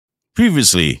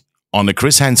Previously on the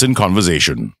Chris Henson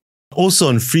Conversation. Also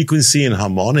on frequency and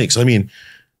harmonics. I mean,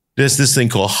 there's this thing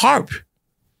called HAARP.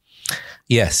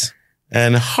 Yes.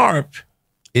 And HAARP...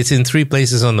 It's in 3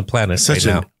 places on the planet right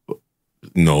now.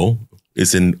 No,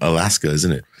 it's in Alaska,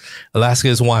 isn't it? Alaska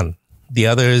is one. The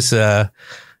other is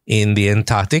in the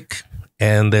Antarctic.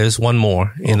 And there's one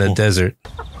more in a desert.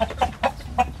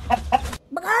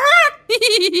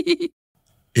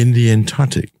 In the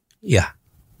Antarctic? Yeah.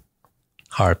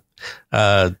 HAARP.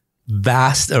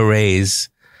 Vast arrays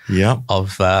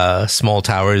of small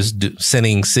towers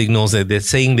sending signals. They're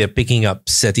saying they're picking up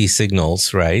SETI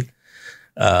signals, right?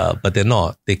 But they're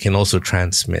not. They can also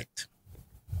transmit.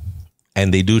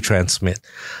 And they do transmit.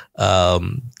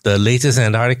 The latest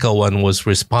Antarctica one was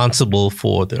responsible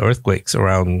for the earthquakes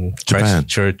around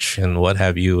Christchurch and what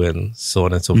have you, and so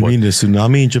on and so forth. You mean the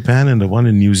tsunami in Japan and the one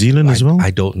in New Zealand as well?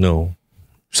 I don't know.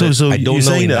 So you're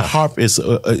saying that HAARP is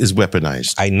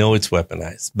weaponized? I know it's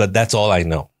weaponized, but that's all I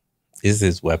know. Is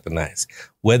it's weaponized.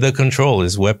 Weather control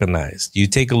is weaponized. You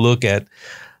take a look at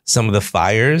some of the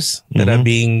fires that are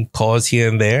being caused here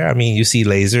and there. I mean, you see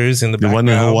lasers in the background.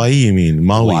 The one in Hawaii, you mean?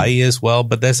 Maui. Hawaii as well,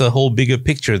 but there's a whole bigger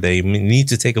picture there. You need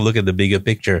to take a look at the bigger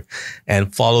picture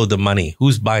and follow the money.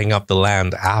 Who's buying up the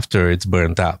land after it's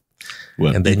burnt up?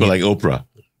 Well, and then people like Oprah.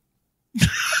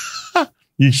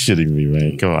 You're shitting me,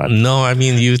 man. Come on. No, I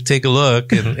mean, you take a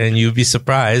look and you'd be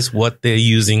surprised what they're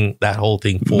using that whole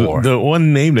thing for. The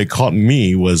one name that caught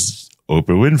me was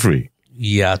Oprah Winfrey.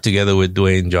 Yeah, together with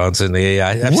Dwayne Johnson. Yeah,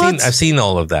 I've seen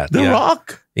all of that. The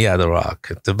Rock? Yeah, The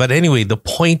Rock. But anyway, the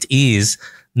point is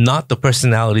not the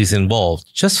personalities involved.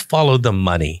 Just follow the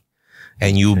money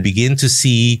and you begin to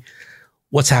see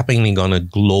what's happening on a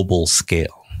global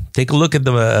scale. Take a look at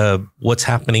what's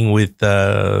happening with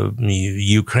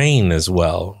Ukraine as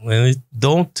well. And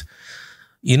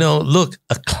look,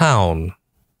 a clown,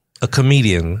 a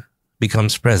comedian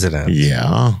becomes president.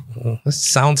 Yeah. This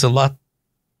sounds a lot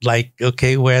like,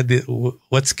 okay,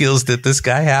 what skills did this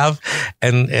guy have?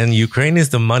 And Ukraine is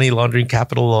the money laundering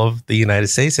capital of the United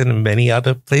States and in many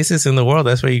other places in the world.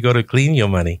 That's where you go to clean your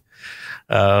money.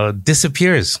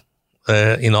 Disappears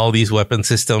in all these weapon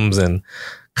systems. And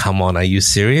come on, are you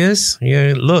serious?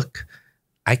 Yeah, look,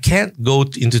 I can't go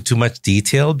into too much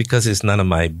detail because it's none of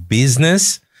my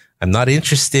business. I'm not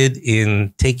interested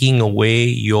in taking away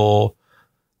your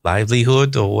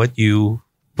livelihood or what you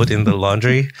put in the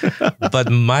laundry.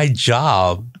 But my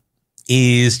job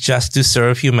is just to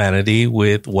serve humanity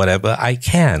with whatever I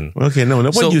can. Okay, no,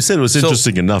 what you said was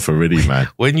interesting enough already, man.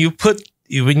 When you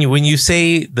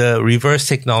say the reverse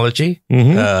technology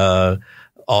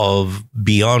of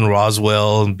beyond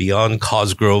Roswell, beyond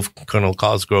Colonel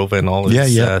Cosgrove and all of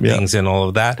these things and all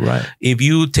of that. Right. If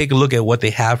you take a look at what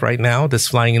they have right now that's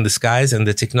flying in the skies and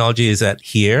the technology is at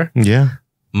here. Yeah.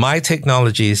 My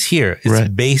technology is here. It's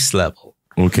base level.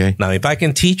 Okay. Now, if I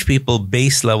can teach people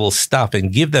base level stuff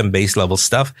and give them base level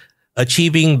stuff,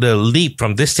 achieving the leap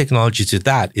from this technology to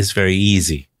that is very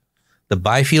easy. The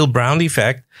Byfield-Brown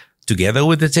effect, together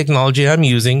with the technology I'm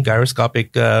using,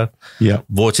 gyroscopic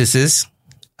vortices,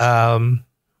 the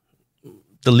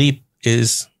leap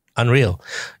is unreal.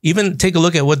 Even take a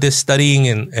look at what they're studying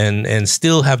and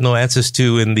still have no answers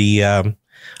to in the,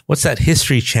 what's that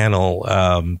History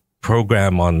Channel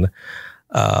program on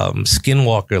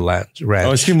Skinwalker Ranch.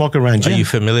 Oh, Skinwalker Ranch. Are you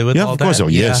familiar with all that? Yeah, of course. Oh,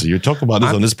 yes. You talk about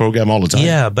this on this program all the time.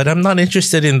 Yeah, but I'm not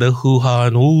interested in the hoo-ha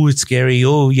and, oh, it's scary.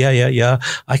 Oh, yeah.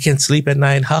 I can't sleep at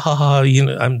night. Ha, ha, ha.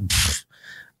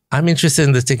 I'm interested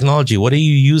in the technology. What are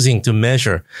you using to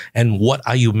measure? And what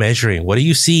are you measuring? What are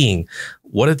you seeing?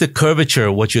 What is the curvature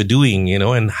of what you're doing,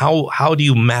 and how do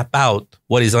you map out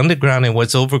what is underground and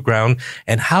what's overground?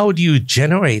 And how do you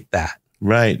generate that?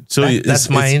 Right. So that's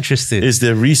my interest in. Is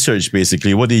their research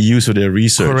basically what they use for their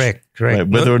research? Correct. Right?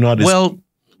 Whether or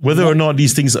not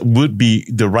these things would be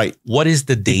the right. What is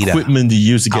the data? Equipment to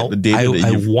use to get the data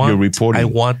you're reporting. I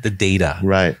want the data.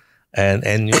 Right.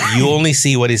 And you only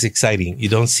see what is exciting. You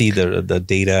don't see the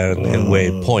data and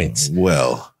where it points.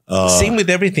 Well, same with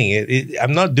everything.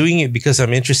 I'm not doing it because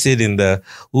I'm interested in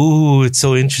it's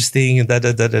so interesting and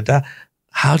da.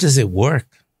 How does it work?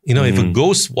 If a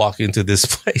ghost walk into this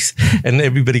place and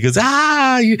everybody goes,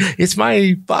 it's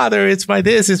my father, it's my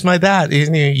this, it's my that.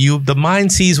 The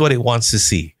mind sees what it wants to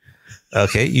see.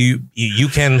 Okay. You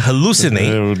can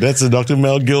hallucinate. That's a Dr.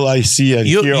 Mel Gill I see and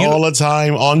hear all the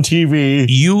time on TV.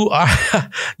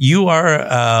 You are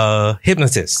a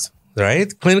hypnotist,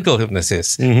 right? Clinical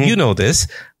hypnotist. You know this.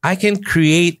 I can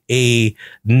create a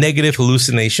negative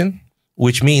hallucination,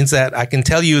 which means that I can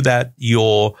tell you that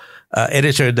your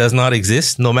editor does not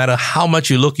exist. No matter how much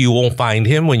you look, you won't find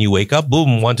him when you wake up.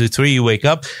 Boom, 1, 2, 3, you wake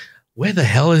up. where the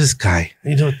hell is this guy?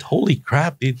 Holy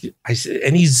crap.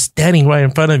 And he's standing right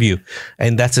in front of you.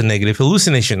 And that's a negative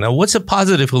hallucination. Now, what's a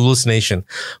positive hallucination?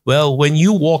 Well, when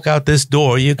you walk out this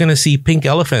door, you're going to see pink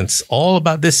elephants all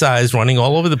about this size running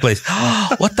all over the place.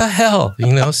 What the hell?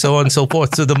 So on and so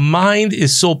forth. So the mind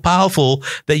is so powerful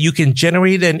that you can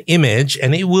generate an image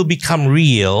and it will become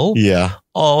real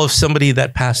of somebody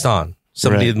that passed on.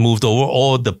 Somebody that moved over,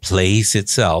 or the place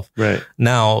itself. Right.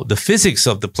 Now, the physics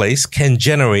of the place can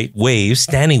generate waves,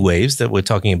 standing waves that we're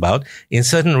talking about, in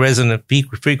certain resonant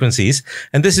frequencies.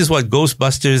 And this is what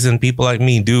Ghostbusters and people like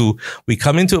me do. We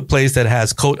come into a place that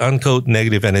has quote unquote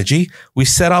negative energy. We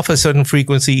set off a certain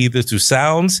frequency either through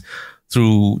sounds,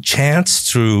 through chants,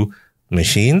 through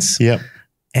machines. Yep.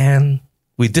 And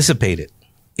we dissipate it.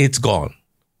 It's gone.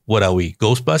 What are we,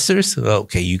 Ghostbusters?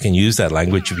 Okay, you can use that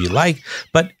language if you like.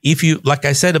 But if you, like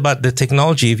I said about the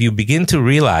technology, if you begin to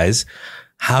realize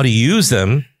how to use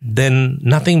them, then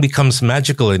nothing becomes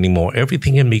magical anymore.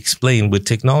 Everything can be explained with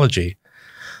technology.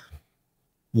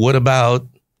 What about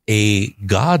a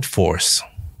God force?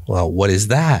 Well, what is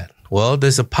that? Well,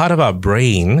 there's a part of our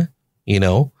brain,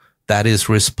 that is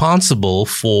responsible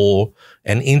for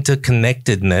an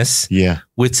interconnectedness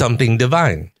with something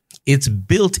divine. It's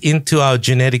built into our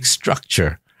genetic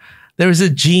structure. There is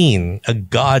a gene, a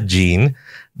God gene,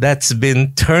 that's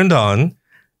been turned on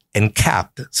and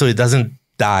capped so it doesn't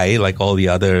die like all the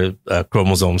other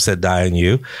chromosomes that die in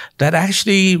you, that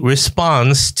actually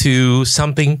responds to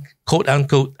something, quote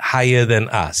unquote, higher than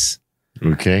us.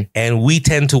 Okay. And we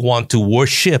tend to want to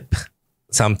worship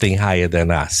something higher than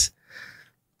us.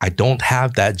 I don't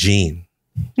have that gene.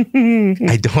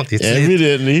 I don't.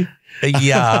 Evidently.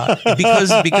 Yeah,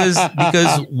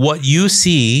 because what you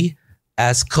see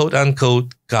as quote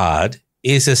unquote God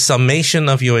is a summation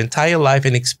of your entire life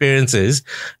and experiences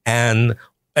and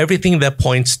everything that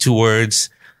points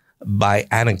towards, by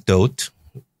anecdote,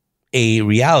 a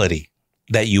reality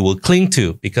that you will cling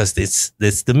to because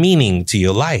it's the meaning to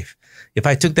your life. If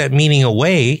I took that meaning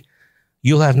away,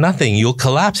 you'll have nothing. You'll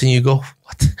collapse and you go,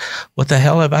 what the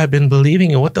hell have I been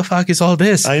believing? And what the fuck is all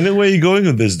this? I know where you're going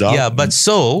with this, dog. Yeah, but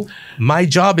so my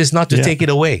job is not to take it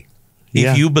away.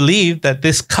 If you believe that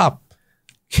this cup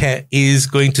is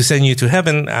going to send you to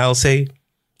heaven, I'll say,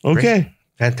 okay,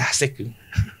 fantastic.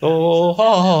 Do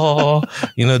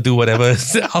whatever.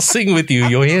 I'll sing with you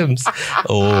your hymns.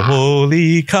 Oh,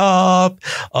 holy cup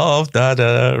of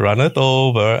da runneth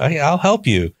over. I'll help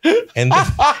you. And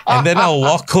then I'll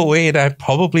walk away and I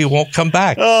probably won't come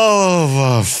back.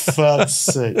 Oh, for fuck's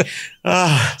sake.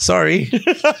 Sorry.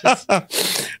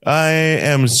 I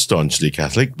am staunchly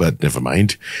Catholic, but never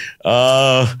mind.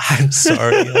 I'm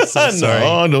sorry. I'm so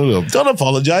sorry. No. Don't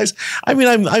apologize. I mean,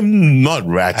 I'm not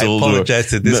rattled. I apologize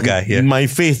to this guy here. My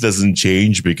faith doesn't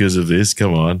change because of this.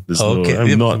 Come on.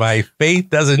 Okay. My faith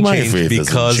doesn't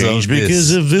change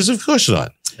because of this. Of course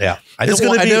not. Yeah. It's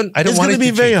going to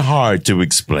be very hard to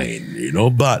explain,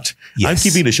 but I'm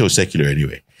keeping the show secular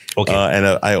anyway. Okay. And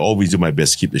I always do my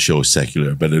best to keep the show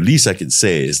secular, but at least I can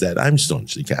say is that I'm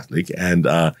staunchly Catholic, and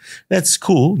that's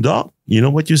cool, Doc. You know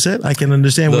what you said? I can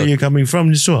understand where you're coming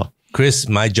from as well. Chris,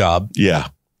 my job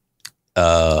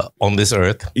on this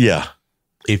earth,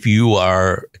 if you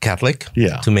are Catholic,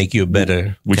 to make you a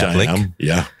better Catholic. I am.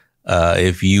 Yeah.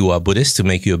 If you are Buddhist, to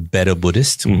make you a better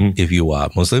Buddhist. Mm-hmm. If you are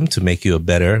Muslim, to make you a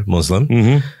better Muslim.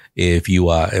 Mm-hmm. If you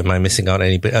are, am I missing out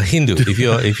any? A Hindu. If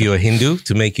you're a Hindu,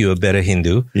 to make you a better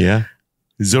Hindu. Yeah.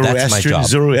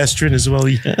 Zoroastrian as well.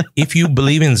 Yeah. If you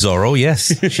believe in Zorro,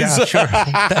 yes. Yeah, sure.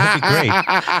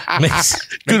 That would be great.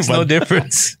 Makes no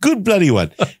difference. Good bloody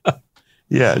one.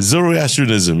 Yeah.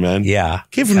 Zoroastrianism, man. Yeah.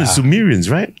 Came from the Sumerians,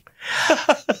 right?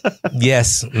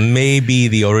 Yes, maybe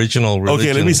the original religion.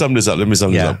 Okay, let me sum this up.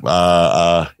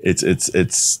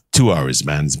 It's 2 hours,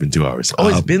 man. It's been 2 hours. Oh,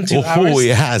 it's been 2 hours? Oh,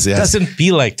 it has. It doesn't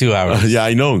feel like 2 hours. Yeah,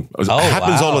 I know. It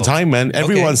happens all the time, man.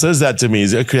 Everyone says that to me.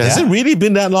 Has it really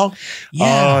been that long?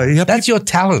 Yeah, that's your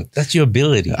talent. That's your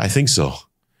ability. I think so.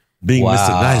 Being Mr.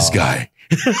 Nice Guy.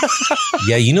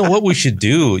 Yeah, you know what we should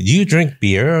do? Do you drink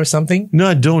beer or something? No,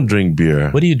 I don't drink beer.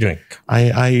 What do you drink?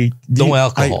 No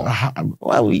alcohol.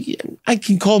 I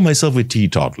can call myself a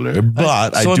teetotaler,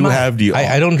 but I do have the...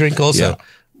 I don't drink also. Yeah.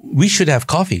 We should have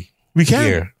coffee. We can.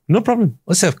 Beer. No problem.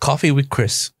 Let's have coffee with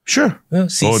Chris. Sure.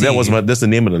 that's the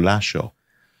name of the last show.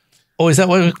 Oh, is that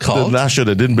what it's called? The last show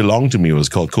that didn't belong to me was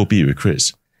called Kopi with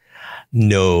Chris.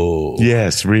 No.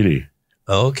 Yes, really.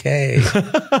 Okay.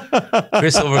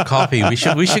 Chris over coffee. We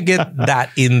should get that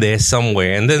in there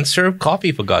somewhere and then serve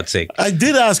coffee, for God's sake. I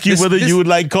did ask you whether you would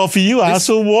like coffee. You asked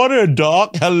for water,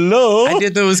 Doc. Hello. I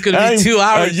didn't know it was going to be 2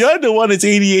 hours. You're the one that's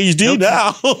ADHD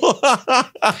now.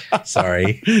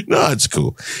 Sorry. No, it's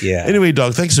cool. Yeah. Anyway,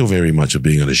 Doc, thanks so very much for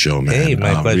being on the show, man. Hey,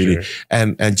 my pleasure. Really.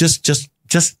 And just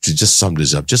to sum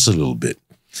this up just a little bit.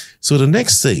 So the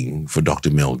next thing for Dr.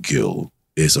 Mel Gill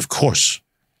is, of course,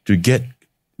 to get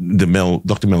the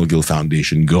Dr. Mel Gill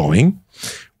Foundation going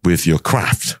with your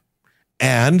craft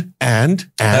and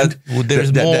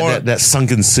there's more that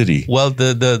sunken city. Well,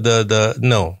 the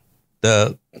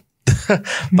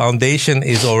foundation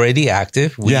is already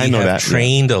active. We have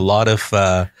trained a lot of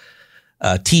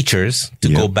teachers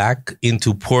to go back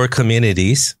into poor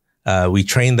communities. We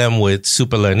train them with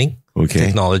super learning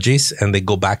technologies, and they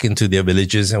go back into their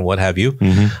villages and what have you.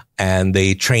 And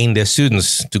they train their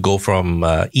students to go from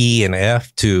E and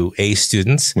F to A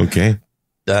students. Okay.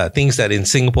 Things that in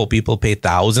Singapore people pay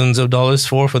thousands of dollars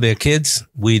for their kids,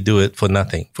 we do it for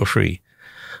nothing, for free.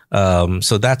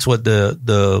 So that's what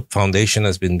the foundation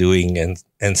has been doing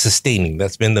and sustaining.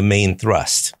 That's been the main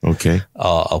thrust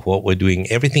of what we're doing.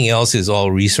 Everything else is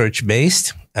all research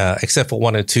based, except for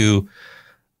one or two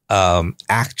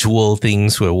actual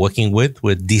things we're working with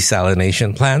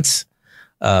desalination plants.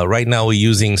 Right now we're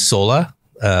using solar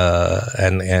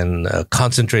and a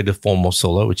concentrated form of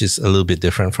solar, which is a little bit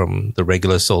different from the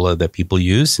regular solar that people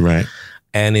use. Right.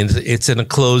 And it's in a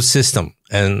closed system.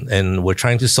 And we're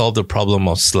trying to solve the problem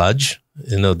of sludge,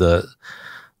 the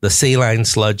saline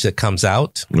sludge that comes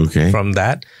out from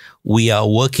that. We are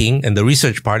working, and the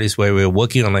research part is where we're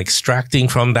working on extracting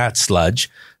from that sludge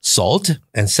salt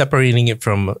and separating it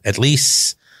from at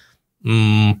least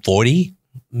 40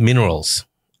 minerals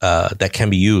that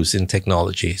can be used in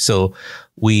technology. So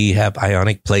we have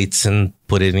ionic plates and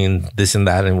put it in this and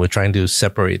that, and we're trying to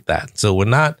separate that. So we're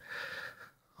not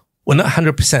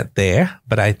 100% there,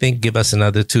 but I think give us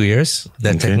another 2 years.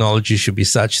 That technology should be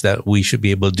such that we should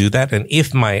be able to do that. And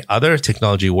if my other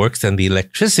technology works, then the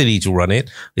electricity to run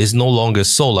it is no longer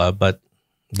solar, but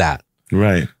that.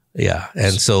 Right. Yeah.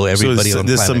 And so everybody on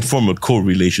the there's planet, some form of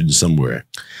correlation somewhere.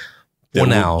 For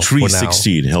now,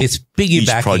 316 help. It's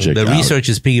piggybacking. The research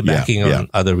is piggybacking on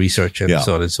other research and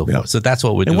so on and so forth. So that's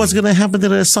what we're doing. And what's going to happen to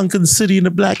the sunken city in the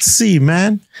Black Sea,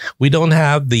 man? We don't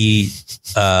have the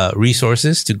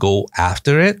resources to go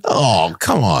after it. Oh,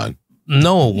 come on.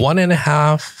 No,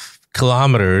 1.5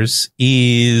 kilometers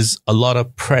is a lot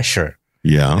of pressure.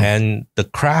 Yeah. And the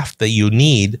craft that you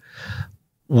need,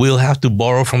 we'll have to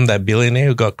borrow from that billionaire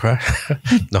who got crushed.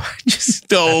 No,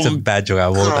 that's a bad joke. I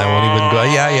won't even go.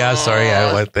 Yeah. Sorry,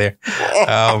 I went there.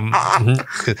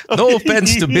 No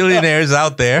offense to billionaires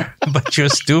out there, but you're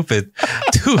stupid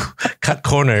to cut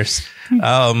corners.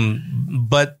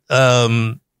 But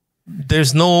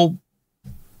there's no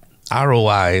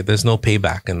ROI. There's no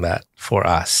payback in that for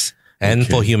us and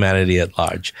for humanity at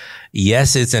large.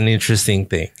 Yes, it's an interesting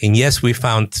thing. And yes, we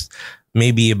found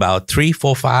maybe about 3,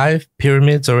 4, 5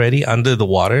 pyramids already under the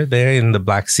water there in the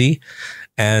Black Sea.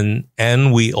 And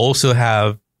we also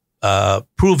have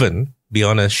proven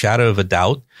beyond a shadow of a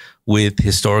doubt with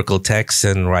historical texts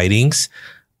and writings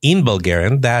in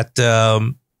Bulgarian that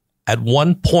at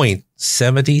one point,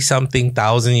 70-something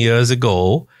thousand years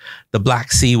ago, the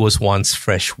Black Sea was once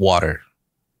fresh water.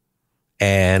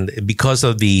 And because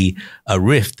of the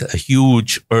rift, a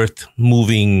huge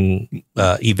earth-moving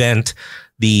event,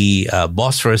 the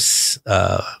Bosphorus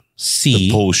Sea.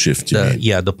 The pole shift,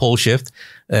 the pole shift.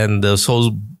 And the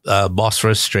whole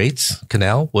Bosphorus Straits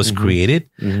Canal was created.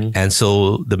 And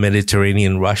so the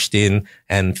Mediterranean rushed in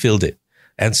and filled it.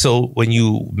 And so when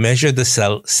you measure the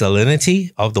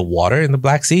salinity of the water in the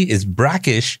Black Sea, it's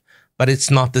brackish, but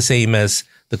it's not the same as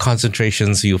the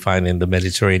concentrations you find in the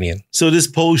Mediterranean. So this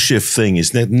pole shift thing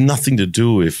is nothing to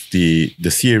do with the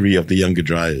theory of the Younger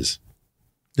Dryas.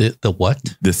 The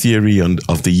what? The theory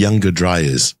of the Younger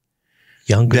Dryas.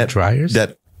 Younger Dryas?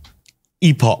 That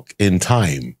epoch in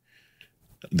time,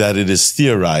 that it is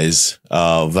theorized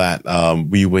that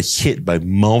we were hit by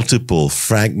multiple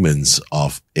fragments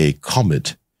of a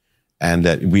comet and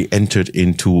that we entered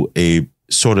into a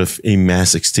sort of a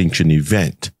mass extinction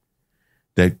event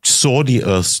that saw the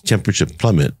Earth's temperature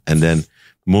plummet, and then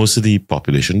most of the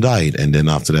population died. And then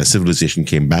after that, civilization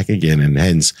came back again, and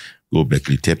hence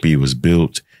Göbekli Tepe was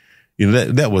built.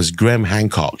 That was Graham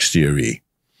Hancock's theory.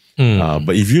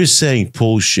 But if you're saying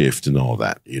pole shift and all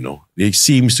that, it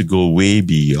seems to go way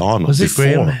beyond. Was it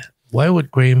Graham? Why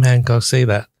would Graham Hancock say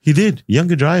that? He did.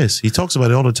 Younger Dryas. He talks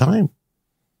about it all the time.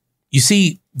 You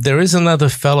see, There is another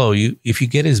fellow. If you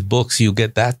get his books, you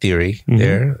get that theory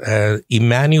there.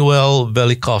 Immanuel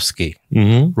Velikovsky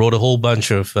wrote a whole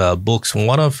bunch of books,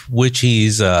 one of which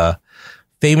he's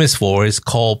famous for is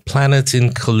called Planets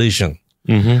in Collision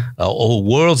or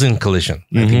Worlds in Collision,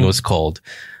 I think it was called.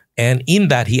 And in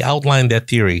that, he outlined that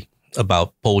theory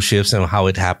about pole shifts and how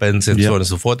it happens and so on and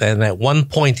so forth. And at one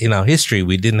point in our history,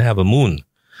 we didn't have a moon.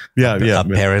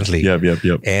 Apparently.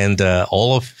 And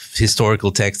all of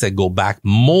historical texts that go back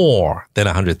more than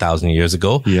 100,000 years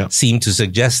ago seem to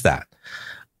suggest that.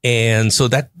 And so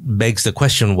that begs the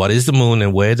question, what is the moon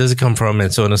and where does it come from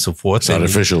and so on and so forth? It's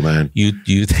artificial, man. Then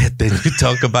you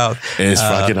talk about... It's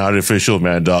fucking artificial,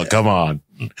 man, dog. Come on.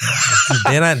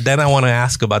 Then I want to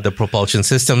ask about the propulsion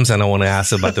systems and I want to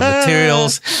ask about the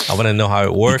materials. I want to know how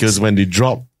it works. Because when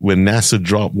NASA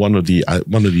dropped one of the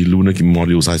lunar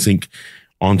modules, I think,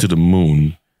 onto the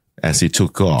moon as it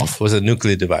took off. It was a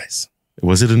nuclear device.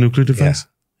 Was it a nuclear device?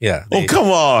 Yeah. Oh,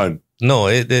 come on. No,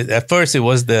 at first it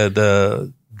was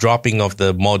the dropping of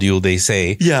the module, they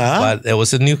say. Yeah. But it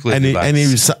was a nuclear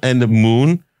device. And the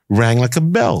moon rang like a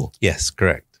bell. Yes,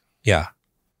 correct. Yeah.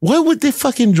 Why would they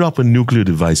fucking drop a nuclear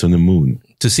device on the moon?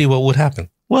 To see what would happen.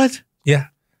 What? Yeah.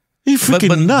 Are you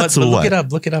freaking nuts or what?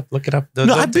 Look it up.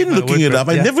 No, I've been looking it up.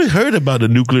 I never heard about a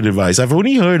nuclear device. I've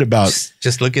only heard about...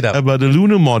 Just look it up. About the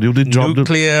lunar module that dropped...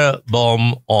 Nuclear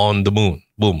bomb on the moon.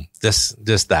 Boom. Just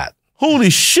that. Holy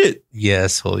shit.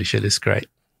 Yes, holy shit is great.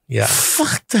 Yeah.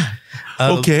 Fuck that.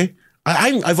 Okay.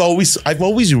 I've always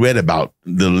read about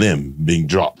the limb being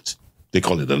dropped. They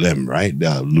call it a limb, right?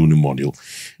 The lunar module.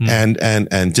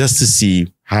 And just to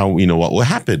see how, what will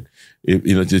happen.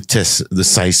 To test the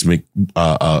seismic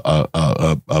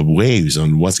waves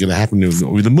on what's going to happen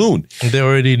with the moon. They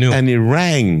already knew. And it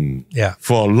rang. Yeah.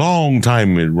 For a long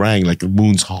time, it rang like the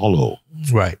moon's hollow.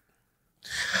 Right.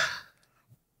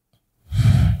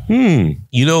 The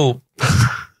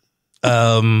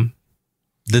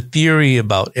theory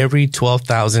about every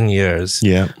 12,000 years,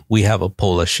 we have a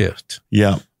polar shift.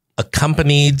 Yeah.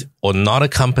 Accompanied or not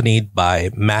accompanied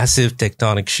by massive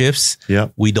tectonic shifts,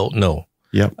 we don't know.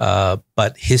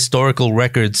 But historical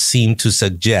records seem to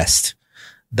suggest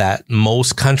that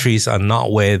most countries are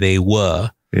not where they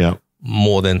were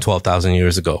more than 12,000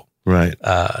 years ago. Right.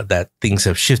 That things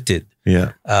have shifted.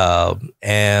 Yeah.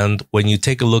 And when you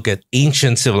take a look at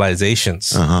ancient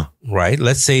civilizations, right?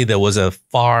 Let's say there was a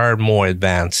far more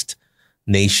advanced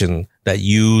nation that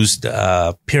used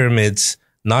pyramids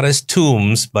not as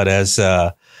tombs, but as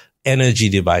energy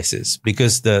devices.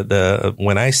 Because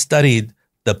when I studied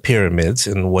the pyramids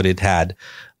and what it had,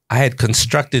 I had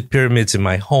constructed pyramids in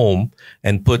my home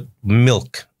and put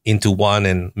milk into one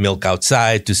and milk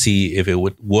outside to see if it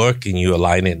would work, and you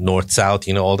align it north-south,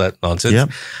 all that nonsense.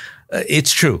 Yep.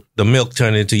 It's true. The milk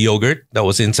turned into yogurt that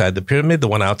was inside the pyramid. The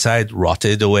one outside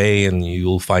rotted away and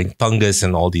you'll find fungus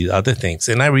and all these other things.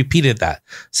 And I repeated that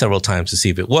several times to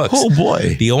see if it works. Oh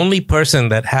boy. The only person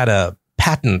that had a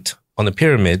patent on the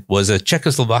pyramid was a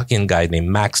Czechoslovakian guy named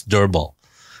Max Durbel.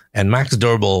 And Max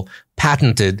Durbel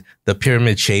patented the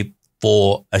pyramid shape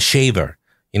for a shaver.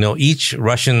 Each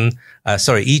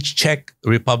Czech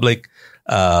Republic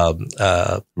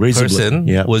person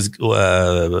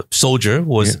soldier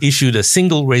was issued a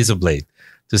single razor blade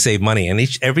to save money. And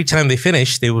every time they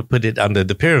finished, they would put it under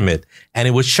the pyramid and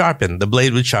it would sharpen. The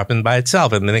blade would sharpen by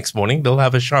itself. And the next morning they'll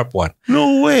have a sharp one.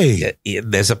 No way.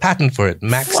 There's a patent for it.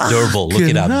 Max Durbel. Look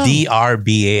it up.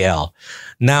 Durbal.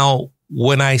 Now,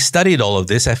 when I studied all of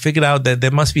this, I figured out that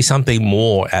there must be something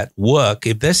more at work.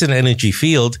 If there's an energy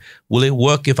field, will it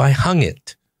work if I hung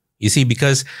it? You see,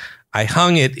 because I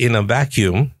hung it in a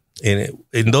vacuum.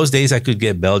 In those days, I could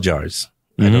get bell jars.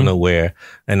 I don't know where.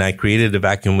 And I created a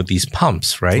vacuum with these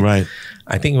pumps, right? Right.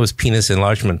 I think it was penis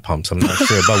enlargement pumps. I'm not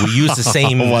sure, but we used the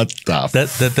same,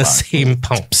 the same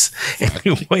pumps.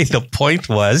 Anyway, the point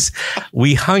was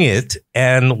we hung it.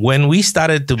 And when we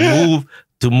started to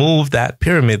move that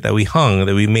pyramid that we hung,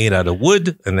 that we made out of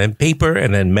wood and then paper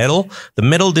and then metal, the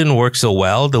metal didn't work so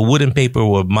well. The wood and paper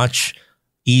were much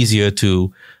easier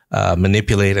to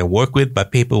manipulate and work with,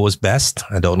 but paper was best.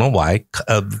 I don't know why.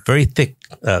 Very thick,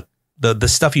 the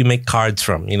stuff you make cards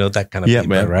from, that kind of paper,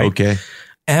 man. Right? Okay.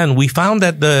 And we found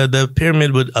that the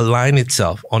pyramid would align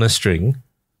itself on a string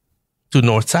to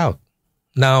north-south.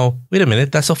 Now, wait a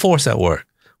minute, that's a force at work.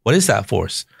 What is that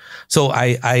force? So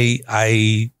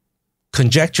I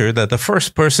conjecture that the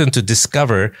first person to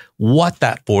discover what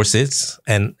that force is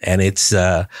and it's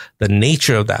the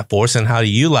nature of that force and how to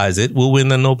utilize it will win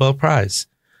the Nobel Prize.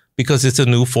 Because it's a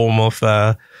new form of,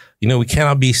 we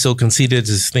cannot be so conceited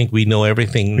to think we know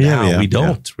everything now. We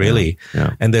don't really.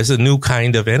 Yeah. And there's a new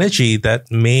kind of energy that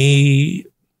may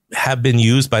have been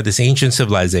used by these ancient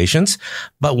civilizations.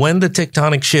 But when the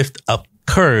tectonic shift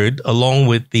occurred along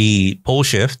with the pole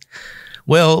shift,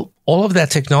 well, all of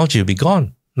that technology will be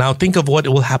gone. Now think of what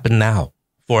will happen now.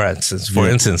 For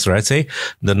instance, right? Say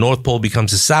the North Pole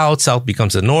becomes the South, South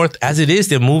becomes the North. As it is,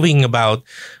 they're moving about,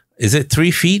 is it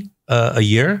 3 feet a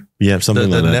year? Yeah, something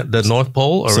like that. The North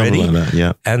Pole already. Something like that,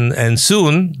 yeah. And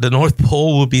soon the North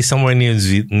Pole will be somewhere near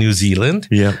New Zealand.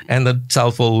 Yeah. And the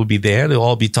South Pole will be there. They'll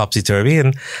all be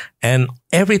topsy-turvy. And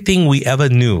everything we ever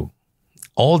knew,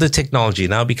 all the technology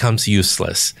now becomes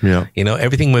useless. Yeah. You know,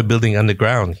 everything we're building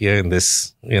underground here in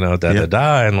this, you know,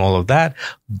 and all of that,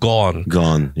 gone.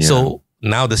 Gone. Yeah. So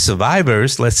now the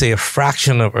survivors, let's say a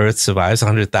fraction of Earth survives,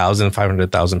 100,000,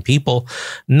 500,000 people.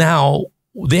 Now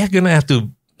they're going to have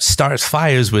to start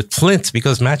fires with flints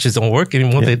because matches don't work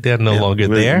anymore. They're no longer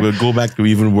there. We'll go back to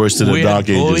even worse to the Dark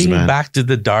Ages, man. We're going back to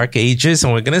the Dark Ages,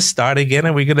 and we're going to start again,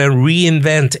 and we're going to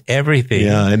reinvent everything.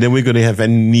 Yeah, and then we're going to have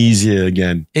amnesia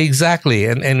again. Exactly.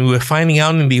 And we're finding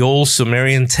out in the old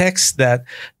Sumerian text that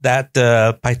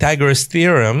Pythagoras'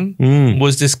 theorem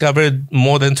was discovered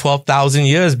more than 12,000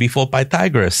 years before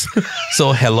Pythagoras.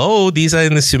 So hello, these are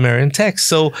in the Sumerian text.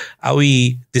 So are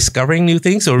we discovering new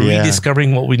things or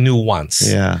rediscovering what we knew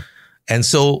once? Yeah. And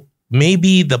so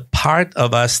maybe the part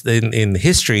of us in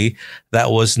history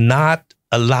that was not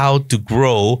allowed to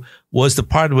grow was the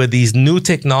part where these new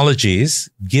technologies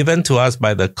given to us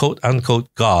by the quote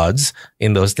unquote gods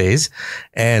in those days,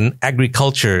 and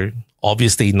agriculture,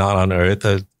 obviously not on Earth,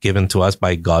 given to us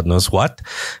by God knows what,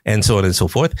 and so on and so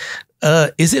forth.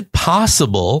 Is it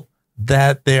possible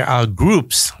that there are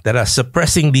groups that are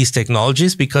suppressing these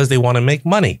technologies because they want to make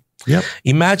money? Yep.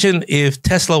 Imagine if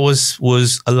Tesla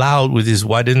was allowed with his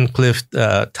Cliff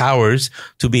towers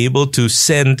to be able to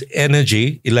send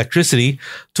electricity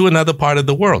to another part of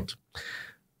the world.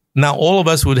 Now, all of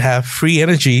us would have free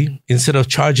energy instead of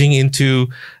charging into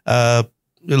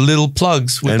little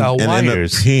plugs with our wires. End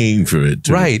up paying for it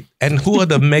too. Right. And who are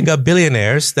the mega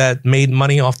billionaires that made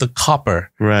money off the copper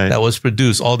that was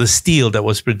produced, all the steel that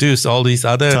was produced, all these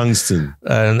other tungsten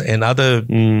and other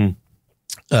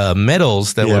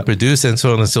metals that were produced and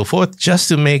so on and so forth, just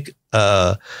to make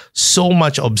so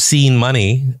much obscene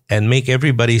money and make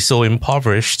everybody so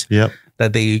impoverished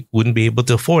that they wouldn't be able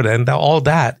to afford it. And all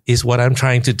that is what I'm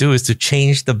trying to do, is to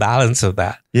change the balance of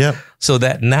that. Yeah. So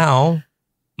that now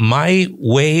my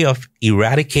way of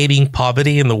eradicating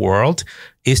poverty in the world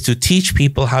is to teach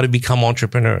people how to become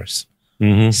entrepreneurs,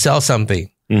 sell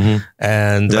something.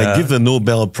 And give the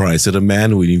Nobel Prize to the man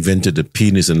who invented the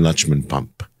penis enlargement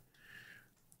pump.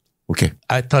 Okay.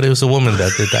 I thought it was a woman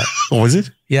that did that. Oh, was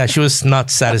it? Yeah, she was not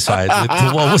satisfied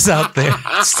with what was out there.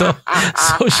 So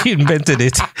she invented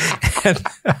it.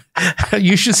 And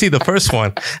you should see the first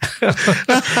one. Her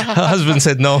husband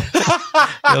said, no,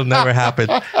 it'll never happen.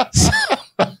 So,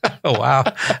 oh, wow.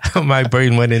 My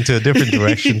brain went into a different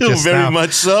direction just Very now.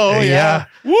 much so, yeah.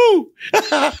 Woo!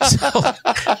 So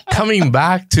coming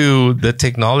back to the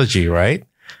technology, right?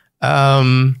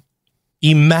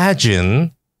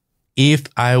 Imagine if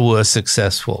I were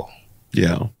successful.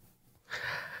 Yeah.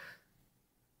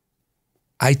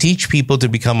 I teach people to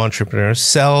become entrepreneurs,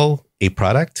 sell a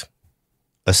product,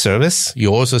 a service,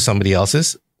 yours or somebody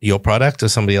else's, your product or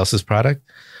somebody else's product,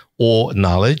 or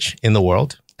knowledge in the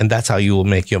world. And that's how you will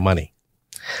make your money.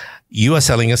 You are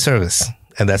selling a service,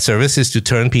 and that service is to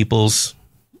turn people's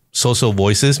so-so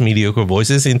voices, mediocre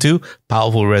voices, into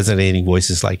powerful, resonating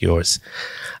voices like yours.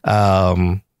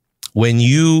 When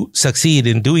you succeed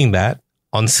in doing that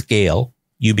on scale,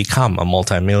 you become a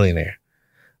multimillionaire.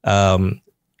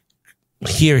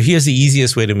 Here's the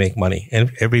easiest way to make money.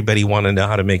 And everybody want to know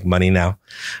how to make money now.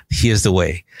 Here's the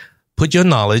way. Put your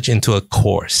knowledge into a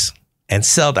course and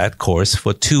sell that course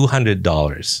for $200.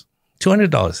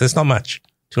 $200. That's not much.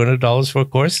 $200 for a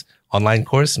course, online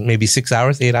course, maybe 6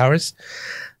 hours, 8 hours.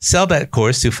 Sell that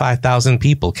course to 5,000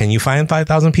 people. Can you find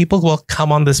 5,000 people? Well,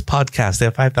 come on this podcast. There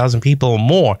are 5,000 people or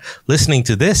more listening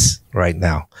to this right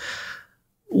now.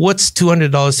 What's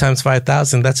 $200 times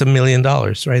 5,000? That's $1 million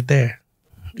right there.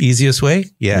 Easiest way?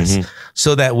 Yes.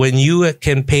 So that when you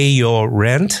can pay your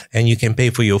rent and you can pay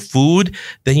for your food,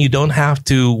 then you don't have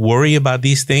to worry about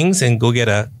these things and go get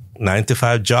a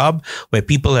 9-to-5 job where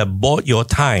people have bought your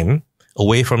time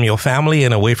away from your family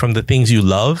and away from the things you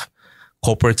love.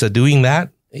 Corporates are doing that.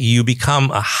 You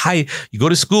become you go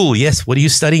to school. Yes. What are you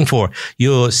studying for?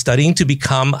 You're studying to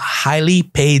become a highly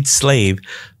paid slave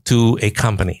to a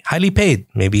company. Highly paid,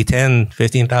 maybe 10,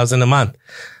 15,000 a month.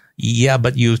 Yeah,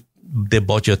 but they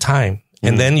bought your time.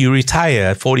 And then you retire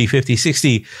at 40, 50,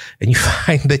 60, and you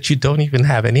find that you don't even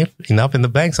have enough in the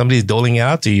bank. Somebody's doling it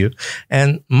out to you.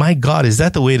 And my God, is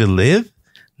that the way to live?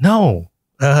 No,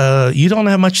 you don't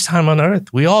have much time on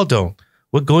earth. We all don't.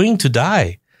 We're going to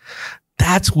die.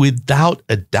 That's without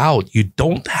a doubt. You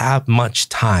don't have much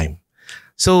time.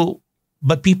 So,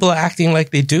 but people are acting like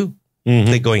they do.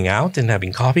 They're going out and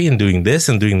having coffee and doing this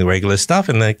and doing the regular stuff.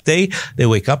 And like they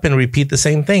wake up and repeat the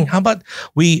same thing. How about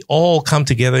we all come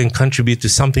together and contribute to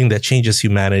something that changes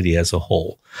humanity as a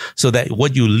whole, so that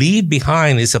what you leave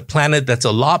behind is a planet that's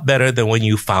a lot better than when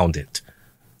you found it.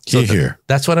 So Here.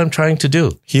 That's what I'm trying to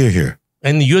do. Here.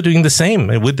 And you're doing the same.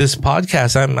 And with this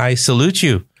podcast, I salute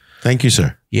you. Thank you,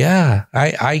 sir. Yeah,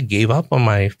 I gave up on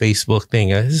my Facebook thing.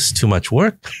 This is too much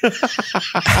work.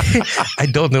 I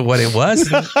don't know what it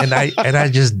was, and I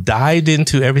just dived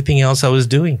into everything else I was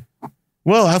doing.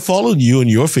 Well, I followed you on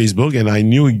your Facebook, and I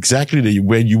knew exactly that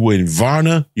when you were in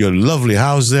Varna, your lovely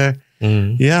house there.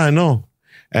 Yeah, I know.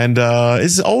 And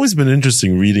it's always been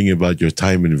interesting reading about your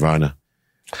time in Varna.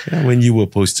 Yeah, when you were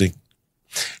posting.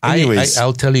 Anyways,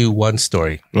 I'll tell you one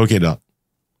story. Okay, Doc.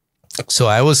 So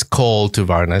I was called to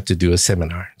Varna to do a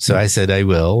seminar. So I said I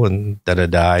will, and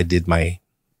I did my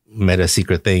meta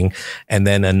secret thing. And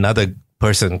then another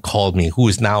person called me, who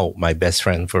is now my best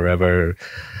friend forever,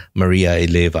 Maria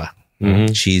Eleva.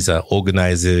 She's an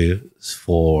organizer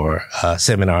for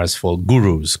seminars for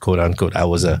gurus, quote unquote. I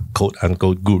was a quote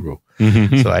unquote guru.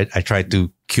 So I tried to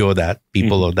cure that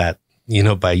people of that,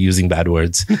 by using bad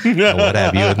words and what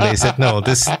have you. And they said, no,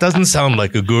 this doesn't sound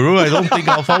like a guru. I don't think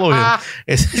I'll follow him.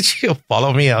 I said, she'll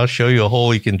follow me. I'll show you a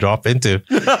hole you can drop into.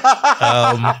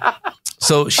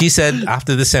 So she said,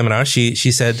 after the seminar, she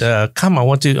said, come, I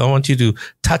want you to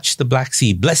touch the Black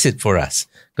Sea, bless it for us.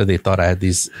 Because they thought I had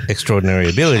these extraordinary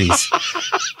abilities,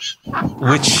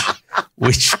 which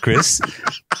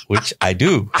I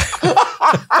do.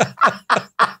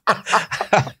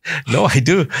 No, I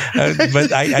do.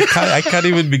 But I can't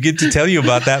even begin to tell you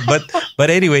about that. But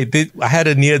anyway, I had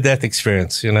a near-death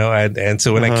experience, and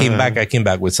so when I came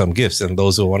back with some gifts, and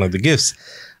those were one of the gifts.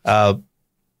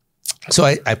 So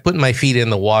I put my feet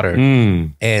in the water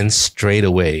and straight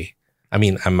away,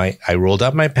 I rolled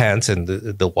up my pants and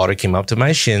the water came up to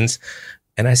my shins,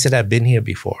 and I said, I've been here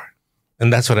before.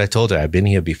 And that's what I told her. I've been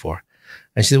here before.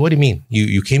 And she said, what do you mean?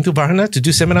 You came to Varna to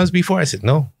do seminars before? I said,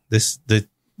 no,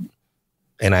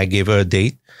 and I gave her a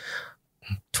date.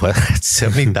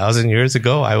 70,000 years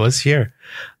ago, I was here.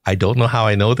 I don't know how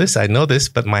I know this. I know this,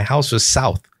 but my house was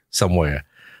south somewhere.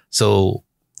 So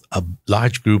a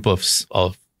large group of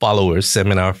followers,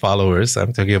 seminar followers,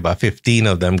 I'm talking about 15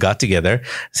 of them, got together.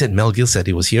 Said, Mel Gill said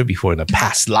he was here before in a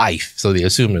past life. So they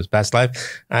assumed it was past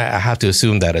life. I have to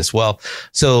assume that as well.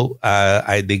 So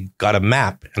they got a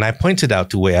map, and I pointed out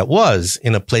to where I was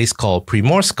in a place called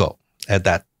Primorsko at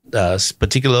that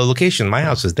particular location. My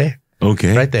house is there.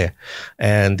 Okay. Right there.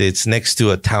 And it's next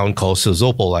to a town called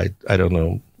Sozopol. I don't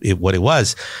know what it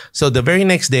was. So the very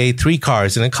next day, 3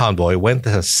 cars in a convoy went to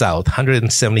the south,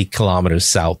 170 kilometers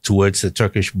south towards the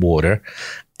Turkish border.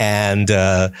 And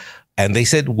they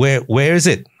said, where is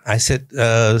it? I said,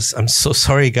 I'm so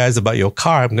sorry, guys, about your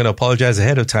car. I'm going to apologize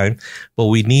ahead of time, but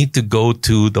we need to go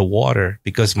to the water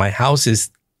because my house is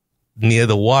near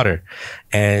the water.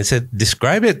 And I said,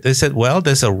 describe it. They said, well,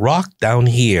 there's a rock down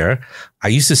here. I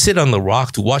used to sit on the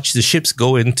rock to watch the ships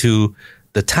go into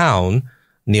the town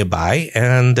nearby.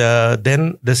 And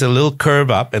then there's a little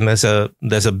curve up, and there's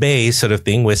a bay sort of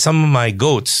thing where some of my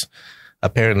goats,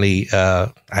 apparently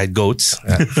I had goats.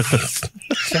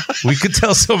 We could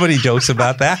tell so many jokes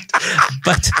about that.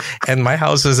 And my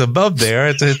house was above there.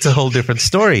 It's a whole different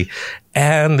story.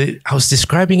 And I was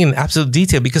describing in absolute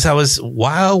detail because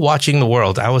while watching the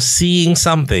world, I was seeing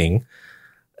something.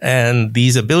 And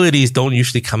these abilities don't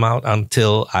usually come out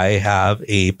until I have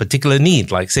a particular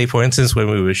need. Like, say, for instance, when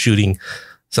we were shooting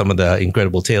some of the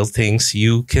Incredible Tales things,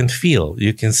 you can feel,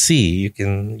 you can see,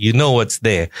 you know what's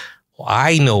there.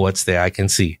 I know what's there. I can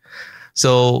see.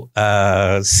 So,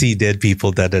 see dead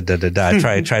people,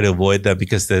 I try to avoid that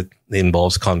because that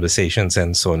involves conversations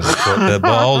and so on and so forth.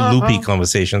 They're all loopy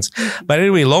conversations. But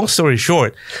anyway, long story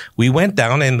short, we went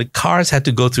down and the cars had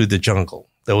to go through the jungle.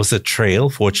 There was a trail,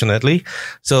 fortunately.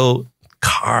 So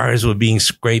cars were being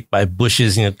scraped by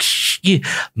bushes,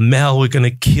 Mel, we're going to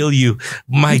kill you.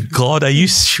 My God,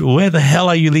 where the hell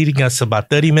are you leading us? About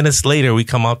 30 minutes later, we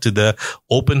come out to the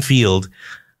open field.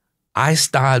 I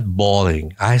start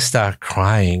bawling. I start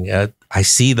crying. I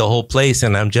see the whole place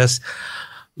and I'm just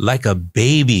like a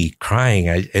baby crying.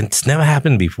 It's never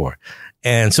happened before.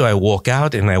 And so I walk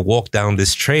out and I walk down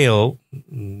this trail,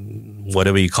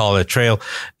 whatever you call it, trail,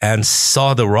 and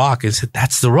saw the rock and said,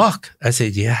 that's the rock. I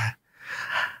said, yeah.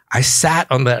 I sat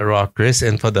on that rock, Chris,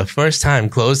 and for the first time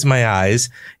closed my eyes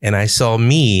and I saw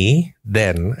me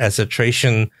then as a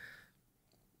Thracian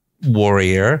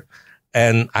warrior.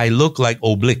 And I look like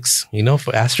Obelix,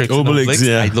 for Asterix and Obelix.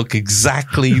 Yeah. I look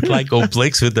exactly like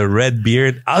Obelix with the red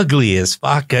beard, ugly as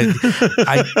fuck.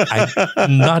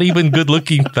 I'm not even good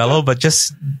looking fellow, but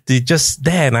just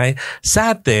there. And I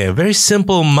sat there, very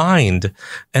simple mind.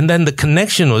 And then the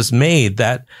connection was made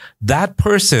that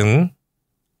person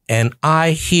and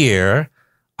I here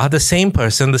are the same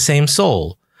person, the same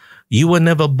soul. You were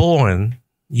never born.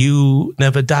 You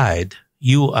never died.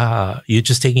 You're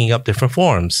just taking up different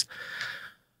forms.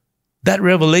 That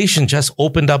revelation just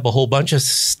opened up a whole bunch of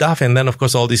stuff. And then, of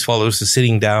course, all these followers were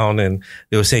sitting down and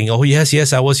they were saying, oh,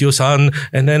 yes, I was your son.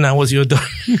 And then I was your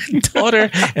daughter.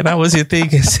 And I was your thing.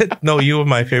 I said, no, you were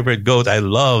my favorite goat. I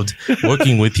loved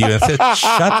working with you. And I said,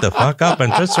 shut the fuck up. I'm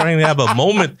just trying to have a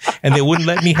moment. And they wouldn't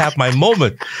let me have my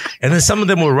moment. And then some of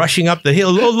them were rushing up the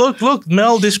hill. Oh, look,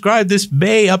 Mel described this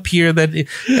bay up here that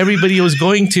everybody was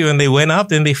going to. And they went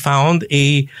up and they found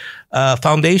a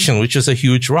foundation, which is a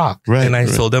huge rock. Right, and I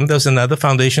told them there's another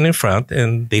foundation in front,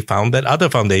 and they found that other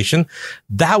foundation.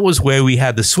 That was where we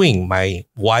had the swing. My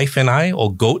wife and I,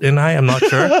 or goat and I, I'm not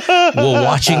sure, were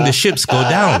watching the ships go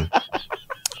down.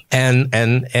 And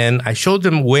I showed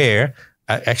them where,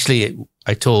 I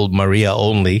told Maria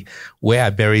only where I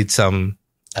buried some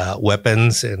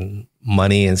weapons and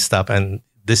money and stuff. And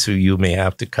this you may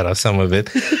have to cut off some of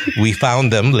it. We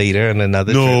found them later in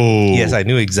another trip. Yes, I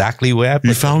knew exactly where I put them.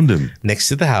 You found them? Next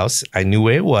to the house. I knew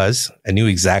where it was. I knew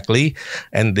exactly.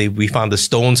 And we found the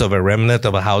stones of a remnant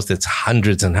of a house that's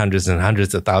hundreds and hundreds and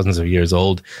hundreds of thousands of years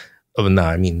old. Oh, no,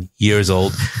 I mean years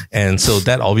old. And so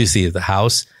that obviously is the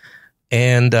house.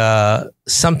 And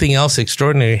something else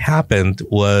extraordinary happened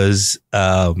was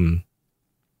the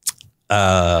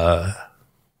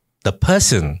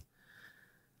person.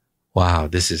 Wow,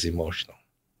 this is emotional.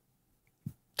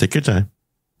 Take your time.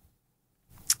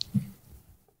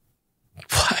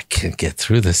 I can't get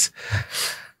through this.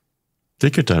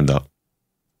 Take your time, Doc.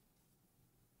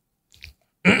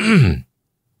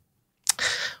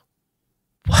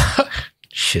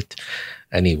 Shit.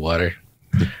 I need water.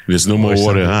 There's no more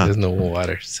water, huh? There's no more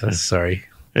water. So sorry.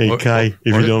 Hey, Kai,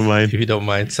 if you don't mind. If you don't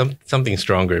mind. Something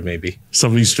stronger, maybe.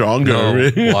 Something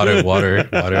stronger? No, water.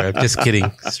 I'm just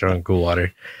kidding. Stronger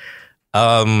water.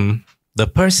 The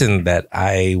person that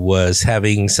I was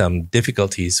having some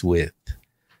difficulties with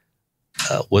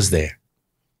was there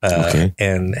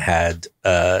and had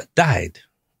died.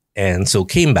 And so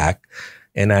came back,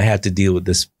 and I had to deal with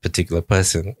this particular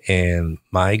person. And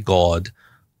my God,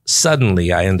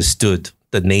 suddenly I understood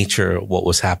the nature of what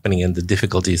was happening and the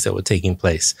difficulties that were taking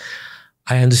place.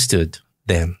 I understood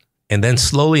then. And then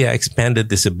slowly I expanded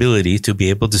this ability to be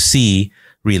able to see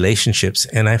relationships.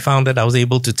 And I found that I was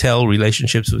able to tell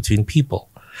relationships between people.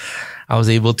 I was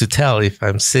able to tell if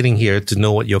I'm sitting here to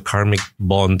know what your karmic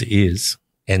bond is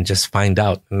and just find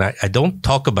out. And I don't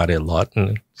talk about it a lot.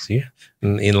 And see,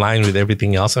 in line with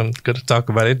everything else, I'm going to talk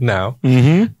about it now.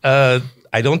 Mm-hmm.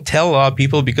 I don't tell a lot of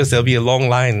people because there'll be a long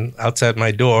line outside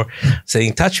my door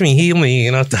saying, touch me, heal me,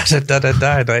 da, da, da, da,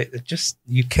 da. And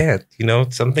you can't,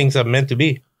 some things are meant to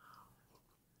be.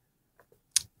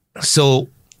 So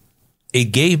it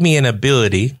gave me an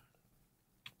ability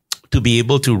to be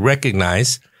able to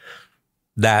recognize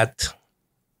that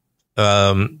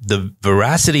the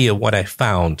veracity of what I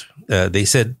found. They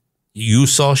said, you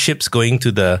saw ships going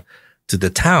to the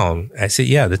town. I said,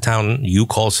 yeah, the town you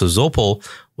call Sozopol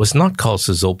was not called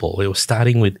Sozopol. It was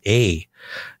starting with A.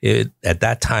 At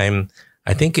that time,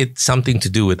 I think it's something to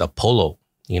do with Apollo,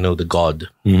 the god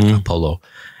Apollo.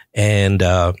 And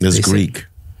that's Greek.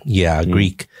 Said,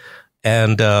 Greek.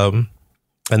 And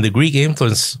the Greek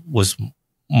influence was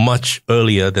much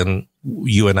earlier than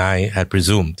you and I had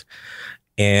presumed.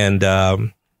 And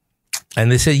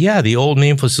they said, yeah, the old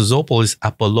name for Sozopol is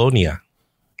Apollonia.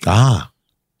 Ah.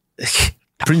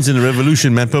 Prince in the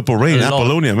Revolution, man, Purple Rain,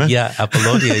 Apollonia, man. Yeah,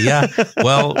 Apollonia, yeah.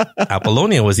 Well,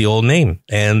 Apollonia was the old name.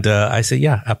 And I said,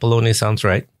 yeah, Apollonia sounds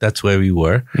right. That's where we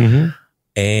were. Mm-hmm.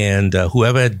 And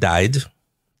whoever died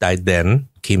then,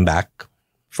 came back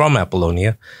from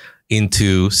Apollonia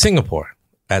into Singapore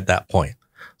at that point.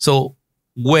 So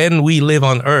when we live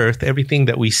on Earth, everything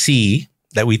that we see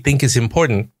that we think is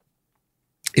important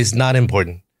is not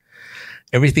important.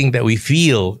 Everything that we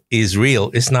feel is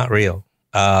real is not real.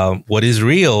 What is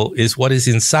real is what is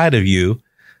inside of you,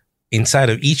 inside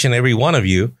of each and every one of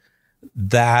you,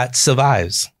 that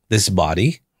survives this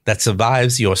body, that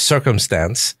survives your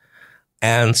circumstance.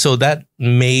 And so that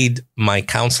made my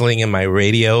counseling and my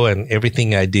radio and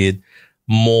everything I did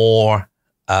more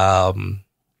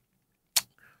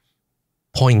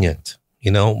poignant,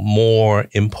 more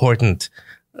important,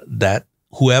 that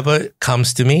whoever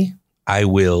comes to me, I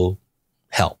will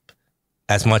help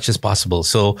as much as possible.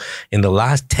 So in the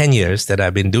last 10 years that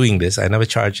I've been doing this, I never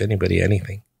charged anybody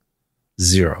anything.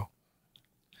 Zero.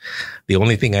 The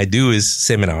only thing I do is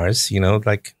seminars,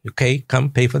 like, okay, come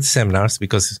pay for the seminars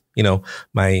because,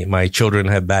 my children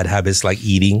have bad habits like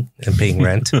eating and paying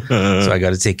rent. So I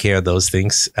got to take care of those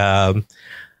things.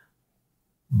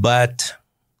 But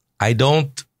I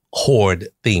don't hoard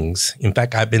things. In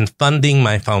fact, I've been funding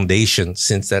my foundation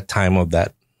since that time of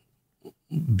that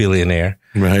billionaire,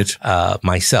 right?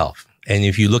 Myself. And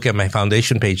if you look at my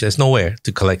foundation page, there's nowhere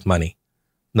to collect money.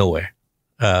 Nowhere.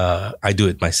 I do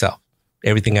it myself.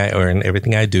 Everything I earn,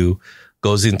 everything I do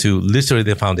goes into literally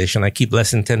the foundation. I keep less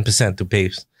than 10% to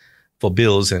pay for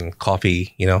bills and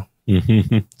coffee,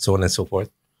 so on and so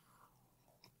forth.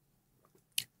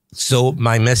 So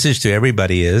my message to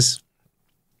everybody is,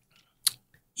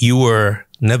 you were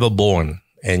never born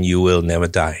and you will never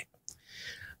die.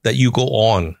 That you go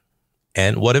on,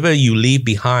 and whatever you leave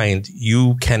behind,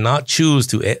 you cannot choose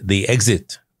the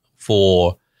exit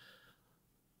for,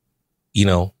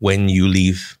 when you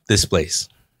leave this place.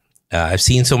 I've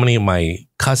seen so many of my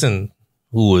cousin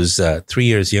who was 3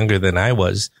 years younger than I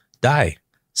was die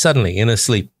suddenly in his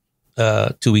sleep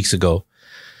 2 weeks ago.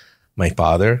 My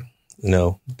father,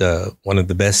 one of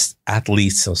the best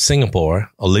athletes of Singapore,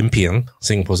 Olympian,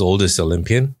 Singapore's oldest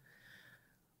Olympian,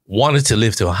 wanted to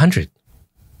live to 100.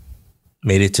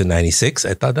 Made it to 96.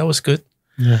 I thought that was good.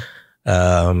 Yeah.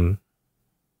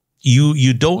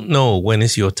 You don't know when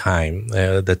is your time.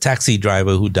 The taxi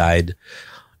driver who died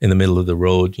in the middle of the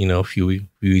road, a few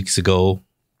weeks ago,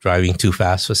 driving too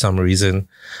fast for some reason.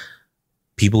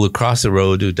 People across the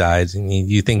road who died, and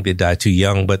you think they died too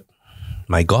young, but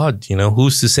my God,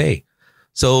 who's to say?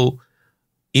 So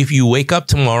if you wake up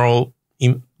tomorrow,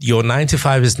 your 9 to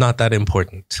 5 is not that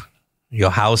important.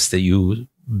 Your house that you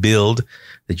build,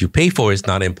 that you pay for, is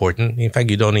not important. In fact,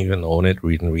 you don't even own it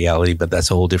in reality, but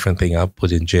that's a whole different thing. I'll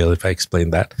put in jail if I explain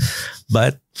that.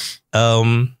 But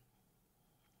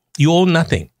you own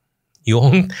nothing. You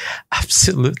own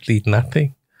absolutely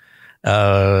nothing.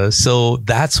 So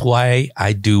that's why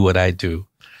I do what I do.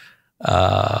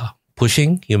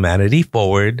 Pushing humanity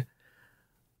forward.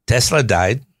 Tesla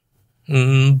died.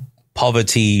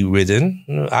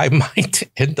 Poverty-ridden. I might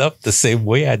end up the same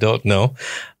way. I don't know.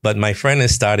 But my friend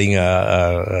is starting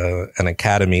an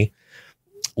academy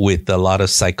with a lot of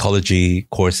psychology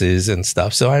courses and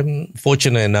stuff. So I'm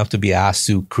fortunate enough to be asked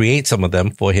to create some of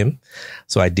them for him.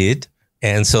 So I did.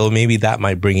 And so maybe that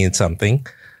might bring in something.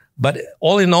 But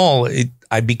all in all,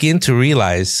 I begin to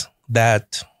realize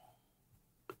that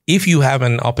if you have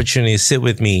an opportunity to sit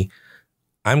with me,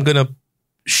 I'm going to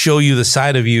show you the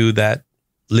side of you that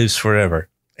lives forever,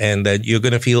 and that you're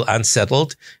going to feel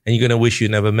unsettled and you're going to wish you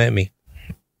never met me.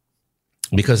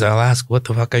 Because I'll ask, what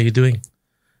the fuck are you doing?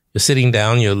 You're sitting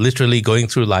down, you're literally going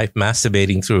through life,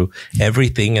 masturbating through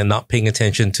everything and not paying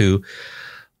attention to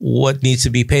what needs to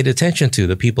be paid attention to,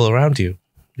 the people around you.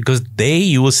 Because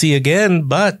you will see again,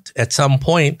 but at some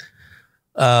point,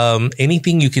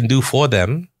 anything you can do for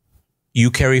them,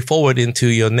 you carry forward into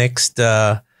your next,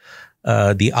 the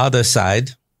other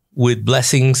side, with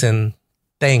blessings and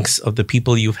thanks of the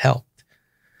people you've helped.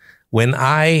 When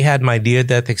I had my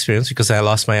near-death experience, because I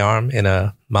lost my arm in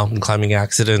a mountain climbing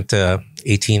accident,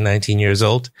 18, 19 years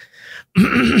old,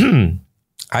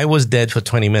 I was dead for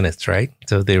 20 minutes, right?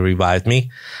 So they revived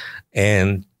me,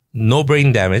 and no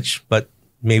brain damage, but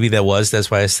maybe there was.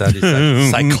 That's why I studied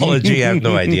psychology. I have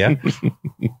no idea.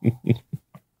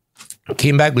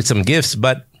 Came back with some gifts,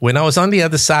 but when I was on the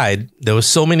other side, there were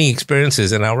so many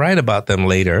experiences, and I'll write about them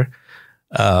later.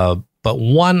 But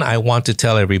one I want to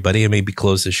tell everybody, and maybe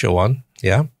close the show on,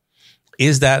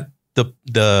 is that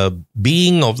the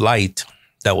being of light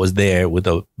that was there with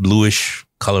a bluish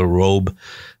color robe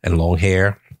and long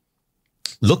hair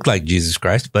looked like Jesus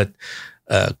Christ, but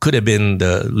could have been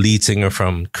the lead singer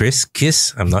from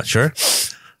Kiss. I'm not sure.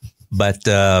 But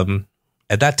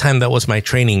at that time, that was my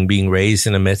training, being raised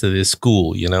in a Methodist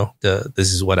school.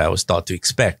 This is what I was taught to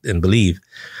expect and believe.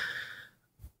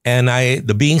 And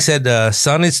the being said,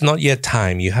 son, it's not yet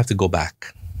time. You have to go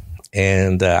back.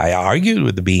 And I argued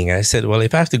with the being. I said, well,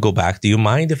 if I have to go back, do you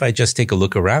mind if I just take a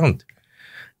look around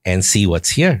and see what's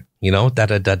here?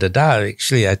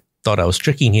 Actually, I thought I was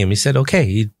tricking him. He said, okay.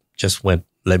 He just went,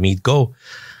 let me go.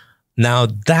 Now,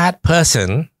 that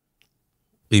person,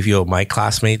 if you're my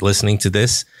classmate listening to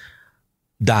this,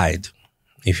 died.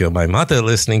 If you're my mother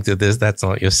listening to this, that's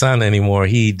not your son anymore.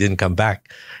 He didn't come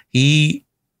back. He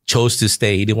chose to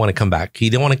stay. He didn't want to come back. He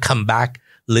didn't want to come back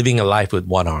living a life with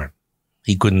one arm.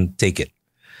 He couldn't take it.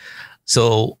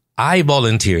 So I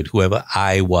volunteered, whoever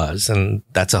I was, and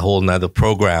that's a whole nother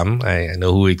program. I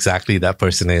know who exactly that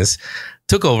person is,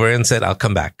 took over and said, I'll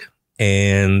come back.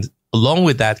 And along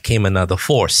with that came another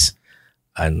force.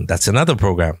 And that's another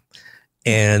program.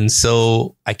 And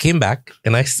so I came back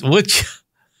and which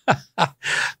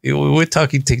we're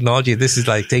talking technology. This is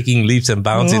like taking leaps and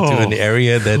bounds into an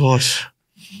area that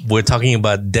we're talking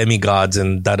about demigods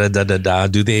and da-da-da-da-da.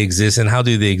 Do they exist and how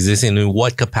do they exist and in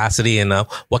what capacity and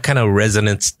what kind of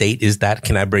resonant state is that?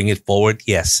 Can I bring it forward?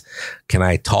 Yes. Can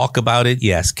I talk about it?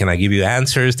 Yes. Can I give you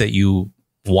answers that you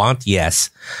want? Yes.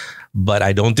 But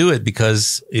I don't do it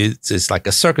because it's like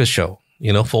a circus show,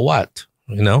 for what?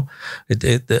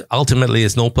 It ultimately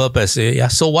is no purpose. Yeah.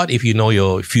 So what if you know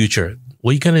your future?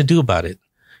 What are you going to do about it?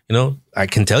 I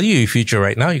can tell you your future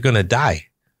right now, you're going to die.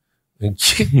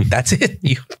 That's it.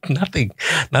 Nothing.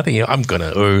 I'm going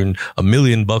to earn $1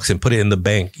 million and put it in the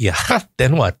bank. Yeah.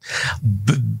 Then what?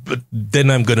 But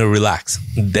then I'm going to relax.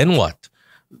 Then what?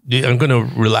 I'm going to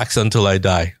relax until I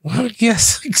die. Well,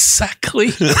 yes,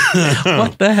 exactly.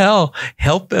 What the hell?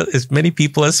 Help as many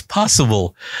people as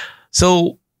possible.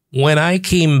 So when I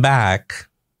came back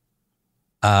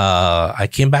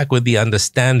with the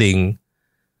understanding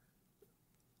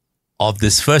of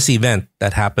this first event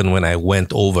that happened when I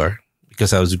went over,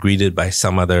 because I was greeted by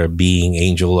some other being,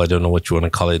 angel, I don't know what you want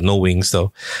to call it, no wings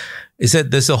though. It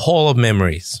said, there's a hall of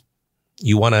memories.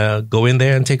 You want to go in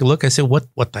there and take a look? I said,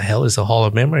 what the hell is a hall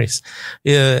of memories?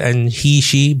 And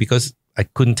she, because I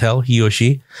couldn't tell, he or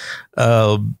she,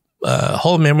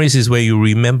 hall of memories is where you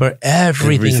remember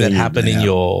everything that happened in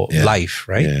your life,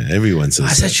 right? Yeah, everyone says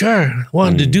I said, sure, I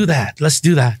wanted to do that. Let's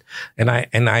do that. And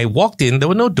I walked in, there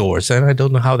were no doors, and I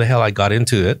don't know how the hell I got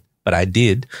into it, but I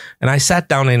did. And I sat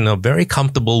down in a very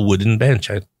comfortable wooden bench.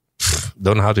 I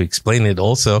don't know how to explain it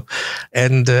also.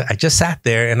 And I just sat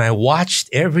there and I watched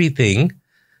everything,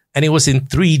 and it was in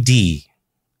 3D.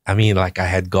 I mean, like I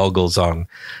had goggles on,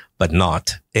 but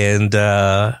not. And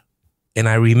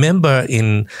I remember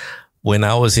when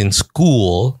I was in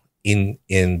school, in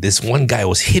this one guy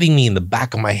was hitting me in the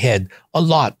back of my head a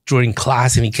lot during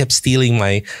class, and he kept stealing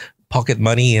my pocket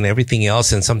money and everything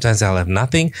else. And sometimes I'll have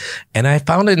nothing. And I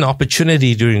found an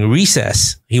opportunity during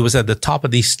recess. He was at the top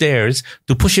of these stairs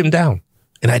to push him down.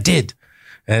 And I did.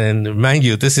 And mind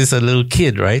you, this is a little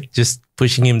kid, right? Just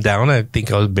pushing him down. I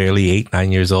think I was barely 8,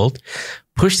 9 years old.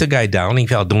 Pushed the guy down. He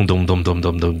fell, dum, dum, dum, dum,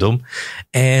 dum, dum, dum.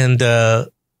 And,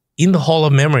 in the Hall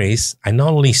of Memories, I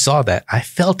not only saw that, I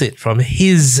felt it from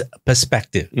his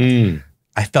perspective.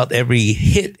 I felt every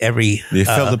hit, you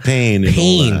felt the pain,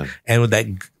 and with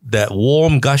that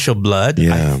warm gush of blood,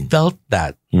 I felt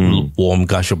that warm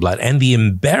gush of blood and the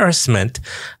embarrassment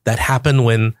that happened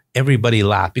when everybody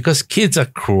laughed, because kids are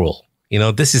cruel.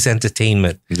 This is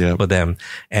entertainment for them.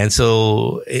 And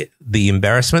so the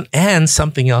embarrassment, and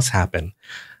something else happened.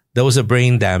 There was a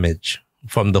brain damage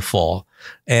from the fall.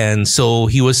 And so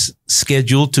he was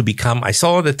scheduled to become, I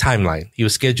saw the timeline. He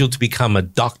was scheduled to become a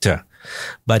doctor,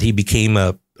 but he became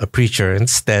a preacher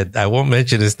instead. I won't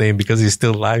mention his name because he's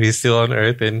still alive. He's still on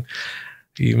earth, and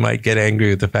he might get angry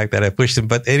with the fact that I pushed him.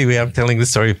 But anyway, I'm telling the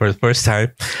story for the first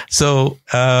time. So,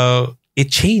 it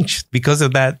changed because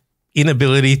of that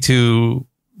inability to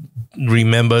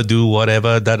remember, do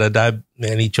whatever,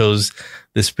 and he chose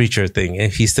this preacher thing.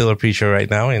 And he's still a preacher right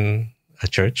now in a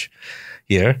church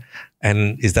here.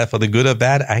 And is that for the good or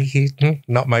bad?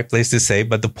 Not my place to say.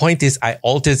 But the point is, I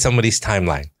altered somebody's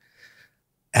timeline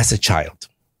as a child.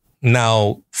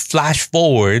 Now, flash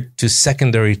forward to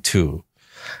secondary 2.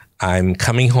 I'm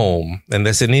coming home, and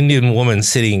there's an Indian woman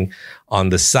sitting on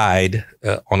the side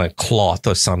on a cloth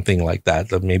or something like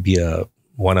that, or maybe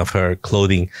one of her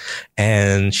clothing.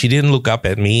 And she didn't look up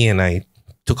at me, and I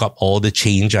took up all the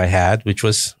change I had, which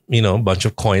was, a bunch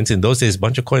of coins. In those days, a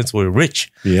bunch of coins were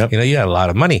rich. Yep. You had a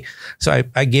lot of money. So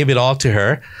I gave it all to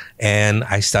her, and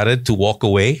I started to walk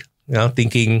away,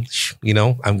 thinking,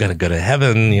 I'm going to go to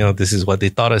heaven. This is what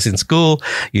they taught us in school.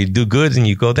 You do good and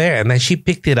you go there. And then she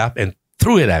picked it up and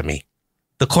threw it at me,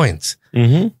 the coins.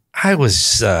 Mm-hmm. I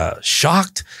was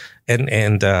shocked.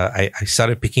 And I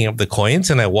started picking up the coins,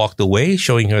 and I walked away,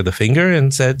 showing her the finger,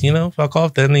 and said, fuck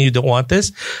off, then you don't want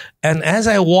this. And as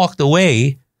I walked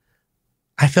away,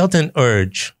 I felt an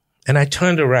urge, and I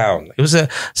turned around. It was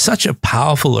such a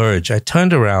powerful urge. I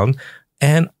turned around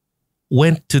and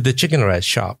went to the chicken rice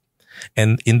shop.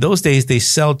 And in those days, they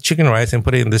sell chicken rice and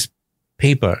put it in this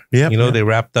paper. They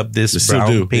wrapped up this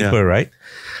brown paper, right?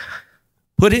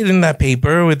 Put it in that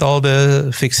paper with all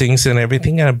the fixings and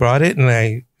everything. And I brought it, and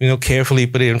I, carefully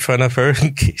put it in front of her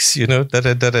in case, And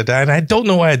I don't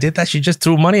know why I did that. She just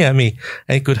threw money at me,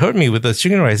 and it could hurt me with the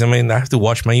chicken rice. I have to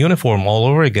wash my uniform all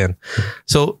over again.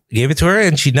 So gave it to her,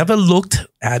 and she never looked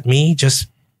at me, just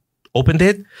Opened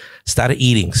it, started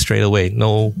eating straight away.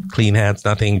 No clean hands,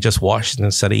 nothing, just washed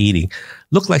and started eating.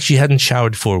 Looked like she hadn't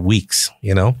showered for weeks,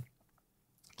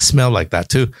 Smelled like that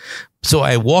too. So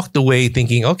I walked away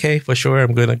thinking, okay, for sure,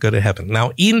 I'm going to go to heaven.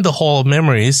 Now, in the Hall of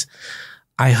Memories,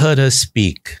 I heard her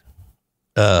speak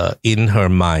in her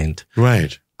mind.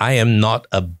 Right. I am not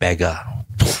a beggar.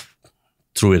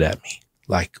 Threw it at me.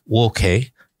 Like, well,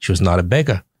 okay, she was not a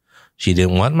beggar. She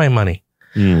didn't want my money.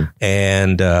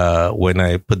 And when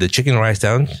I put the chicken rice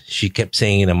down, she kept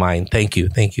saying in her mind, thank you,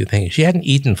 thank you, thank you. She hadn't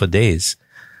eaten for days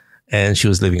and she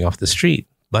was living off the street.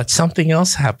 But something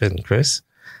else happened, Chris,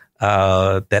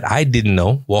 that I didn't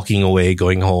know, walking away,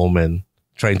 going home and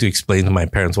trying to explain to my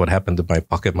parents what happened to my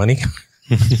pocket money.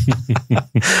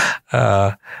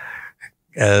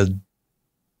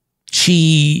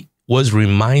 She was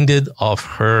reminded of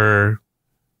her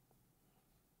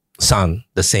son,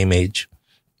 the same age.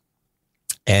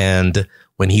 And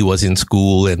when he was in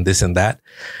school and this and that,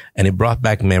 and it brought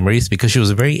back memories because she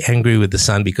was very angry with the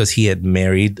son because he had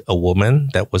married a woman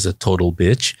that was a total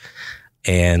bitch.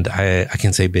 And I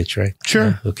can say bitch, right?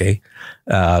 Sure. Okay.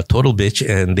 Total bitch.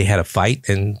 And they had a fight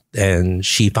and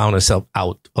she found herself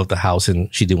out of the house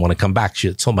and she didn't want to come back. She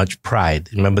had so much pride.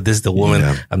 Remember, this is the woman.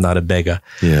 Yeah. I'm not a beggar.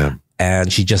 Yeah.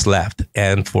 And she just left.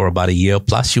 And for about a year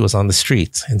plus, she was on the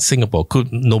streets in Singapore.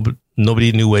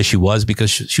 Nobody knew where she was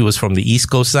because she was from the East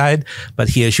Coast side. But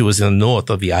here she was in the north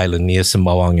of the island near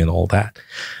Sembawang and all that.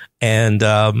 And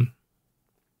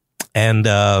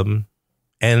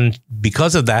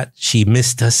because of that, she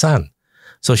missed her son.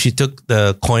 So she took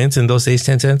the coins in those days,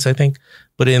 10 cents, I think,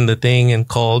 put it in the thing and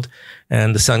called.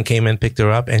 And the son came and picked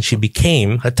her up. And her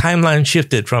timeline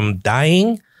shifted from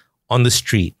dying on the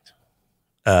street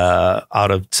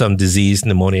out of some disease,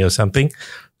 pneumonia or something,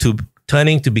 to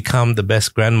turning to become the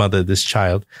best grandmother this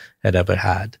child had ever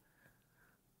had.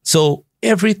 So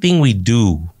everything we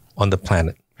do on the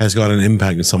planet has got an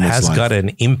impact on someone's life. Has got an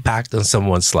impact on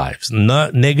someone's lives,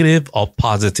 not negative or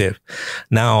positive.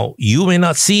 Now, you may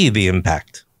not see the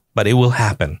impact, but it will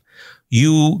happen.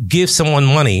 You give someone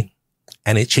money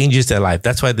and it changes their life.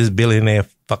 That's why this billionaire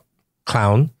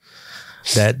clown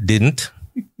that didn't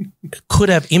could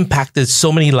have impacted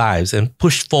so many lives and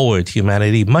pushed forward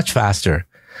humanity much faster.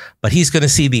 But he's going to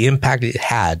see the impact it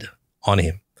had on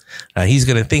him. He's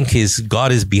going to think his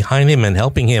God is behind him and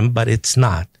helping him, but it's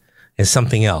not. It's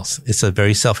something else. It's a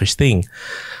very selfish thing.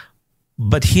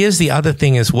 But here's the other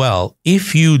thing as well.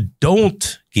 If you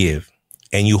don't give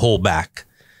and you hold back,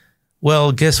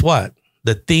 well, guess what?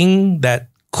 The thing that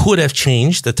could have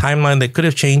changed, the timeline that could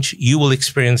have changed, you will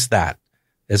experience that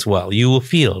as well. You will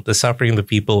feel the suffering of the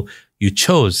people you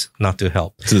chose not to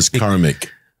help. So it's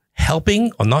karmic.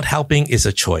 Helping or not helping is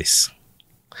a choice.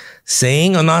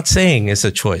 Saying or not saying is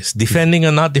a choice. Defending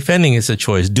or not defending is a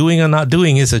choice. Doing or not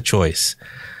doing is a choice.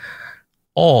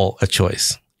 All a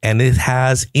choice. And it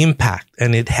has impact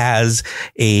and it has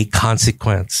a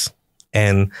consequence.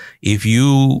 And if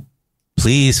you,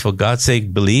 please, for God's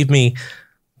sake, believe me,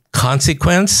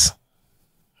 consequence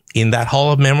in that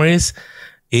Hall of Memories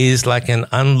is like an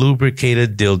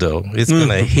unlubricated dildo. It's going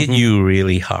to hit you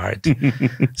really hard.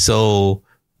 So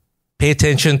pay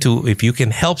attention to, if you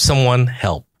can help someone,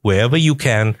 help wherever you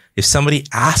can. If somebody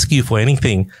asks you for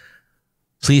anything,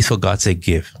 please, for God's sake,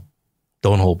 give.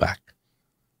 Don't hold back.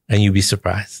 And you'll be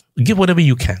surprised. Give whatever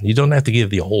you can. You don't have to give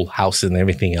the whole house and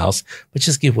everything else, but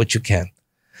just give what you can.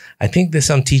 I think there's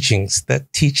some teachings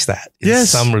that teach that in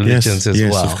some religions as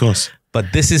well. Yes, of course.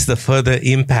 But this is the further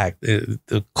impact,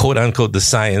 the quote unquote, the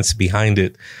science behind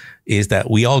it is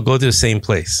that we all go to the same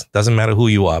place. Doesn't matter who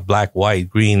you are, black, white,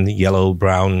 green, yellow,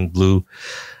 brown, blue.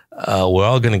 We're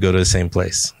all going to go to the same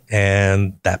place.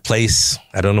 And that place,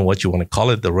 I don't know what you want to call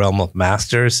it, the realm of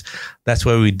masters. That's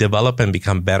where we develop and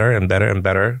become better and better and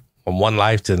better from one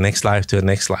life to the next life to the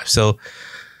next life. So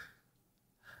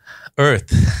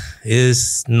Earth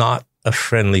is not a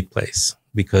friendly place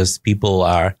because people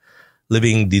are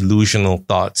living delusional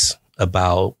thoughts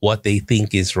about what they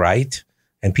think is right.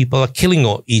 And people are killing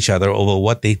each other over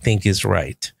what they think is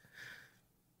right.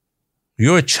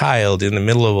 You're a child in the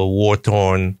middle of a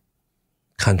war-torn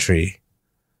country,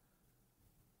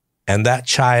 and that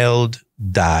child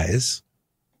dies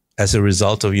as a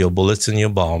result of your bullets and your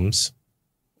bombs,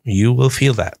 you will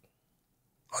feel that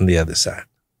on the other side,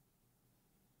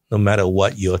 no matter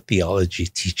what your theology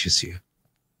teaches you.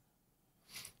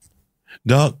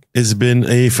 Doc, it's been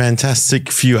a fantastic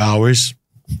few hours.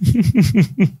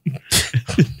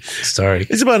 Sorry.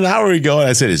 It's about an hour ago. And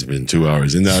I said it's been 2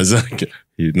 hours. And I was like,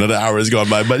 another hour has gone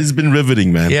by, but it's been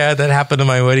riveting, man. Yeah, that happened on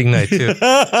my wedding night too.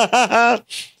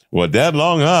 What, that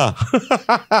long, huh?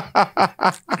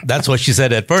 That's what she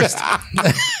said at first.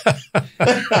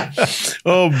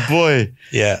 Oh boy.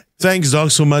 Yeah. Thanks,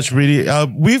 Doc, so much. Really,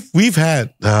 we've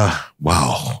had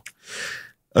wow,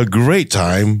 a great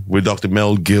time with Dr.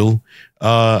 Mel Gill.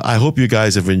 I hope you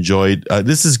guys have enjoyed.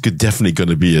 This is definitely going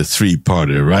to be a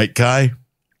 3-parter, right, Kai?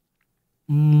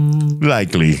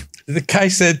 Likely. The guy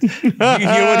said, you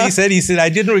hear what he said? He said, I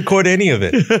didn't record any of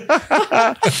it.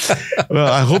 Well,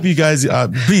 I hope you guys,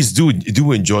 please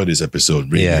do enjoy this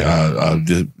episode. Really. Yeah.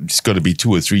 It's going to be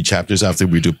 2 or 3 chapters after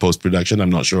we do post-production. I'm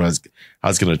not sure how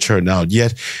it's going to turn out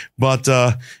yet, but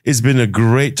it's been a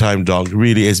great time, Doc.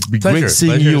 Really, it's been great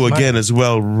seeing you again as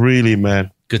well. Really,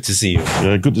 man. Good to see you.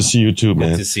 Yeah, good to see you too, man.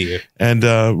 Good to see you. And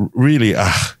really,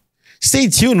 stay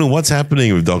tuned on what's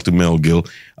happening with Dr. Mel Gill.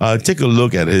 Take a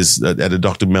look at the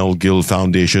Dr. Mel Gill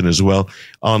Foundation as well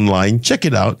online. Check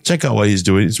it out. Check out what he's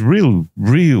doing. It's real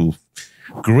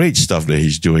great stuff that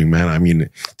he's doing, man. I mean,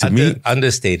 to me,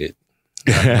 understated.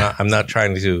 I'm not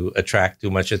trying to attract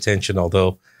too much attention,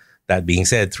 although that being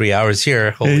said, 3 hours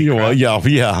here. Holy crap.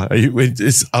 Yeah.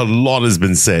 It's a lot has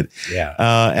been said. Yeah.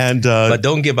 But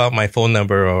don't give out my phone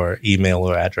number or email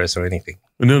or address or anything.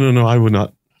 No, I would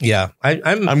not. Yeah,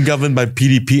 I'm governed by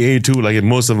PDPA too, like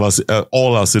most of us,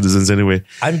 all our citizens anyway.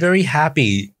 I'm very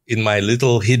happy in my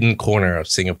little hidden corner of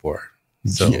Singapore,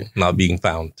 so not being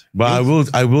found. But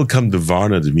I will come to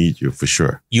Varna to meet you for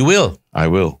sure. You will. I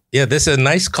will. Yeah, there's a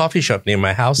nice coffee shop near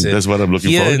my house. That's what I'm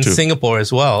looking here forward in to. Singapore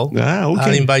as well. Okay.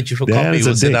 I'll invite you for coffee.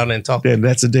 We'll sit down and talk. Then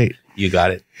that's a date. You got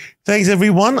it. Thanks,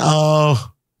 everyone.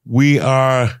 We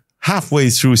are halfway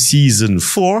through season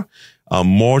 4.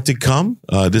 More to come.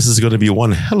 This is going to be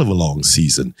one hell of a long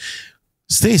season.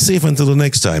 Stay safe until the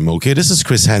next time, okay? This is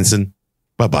Chris Henson.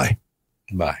 Bye-bye.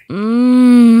 Bye.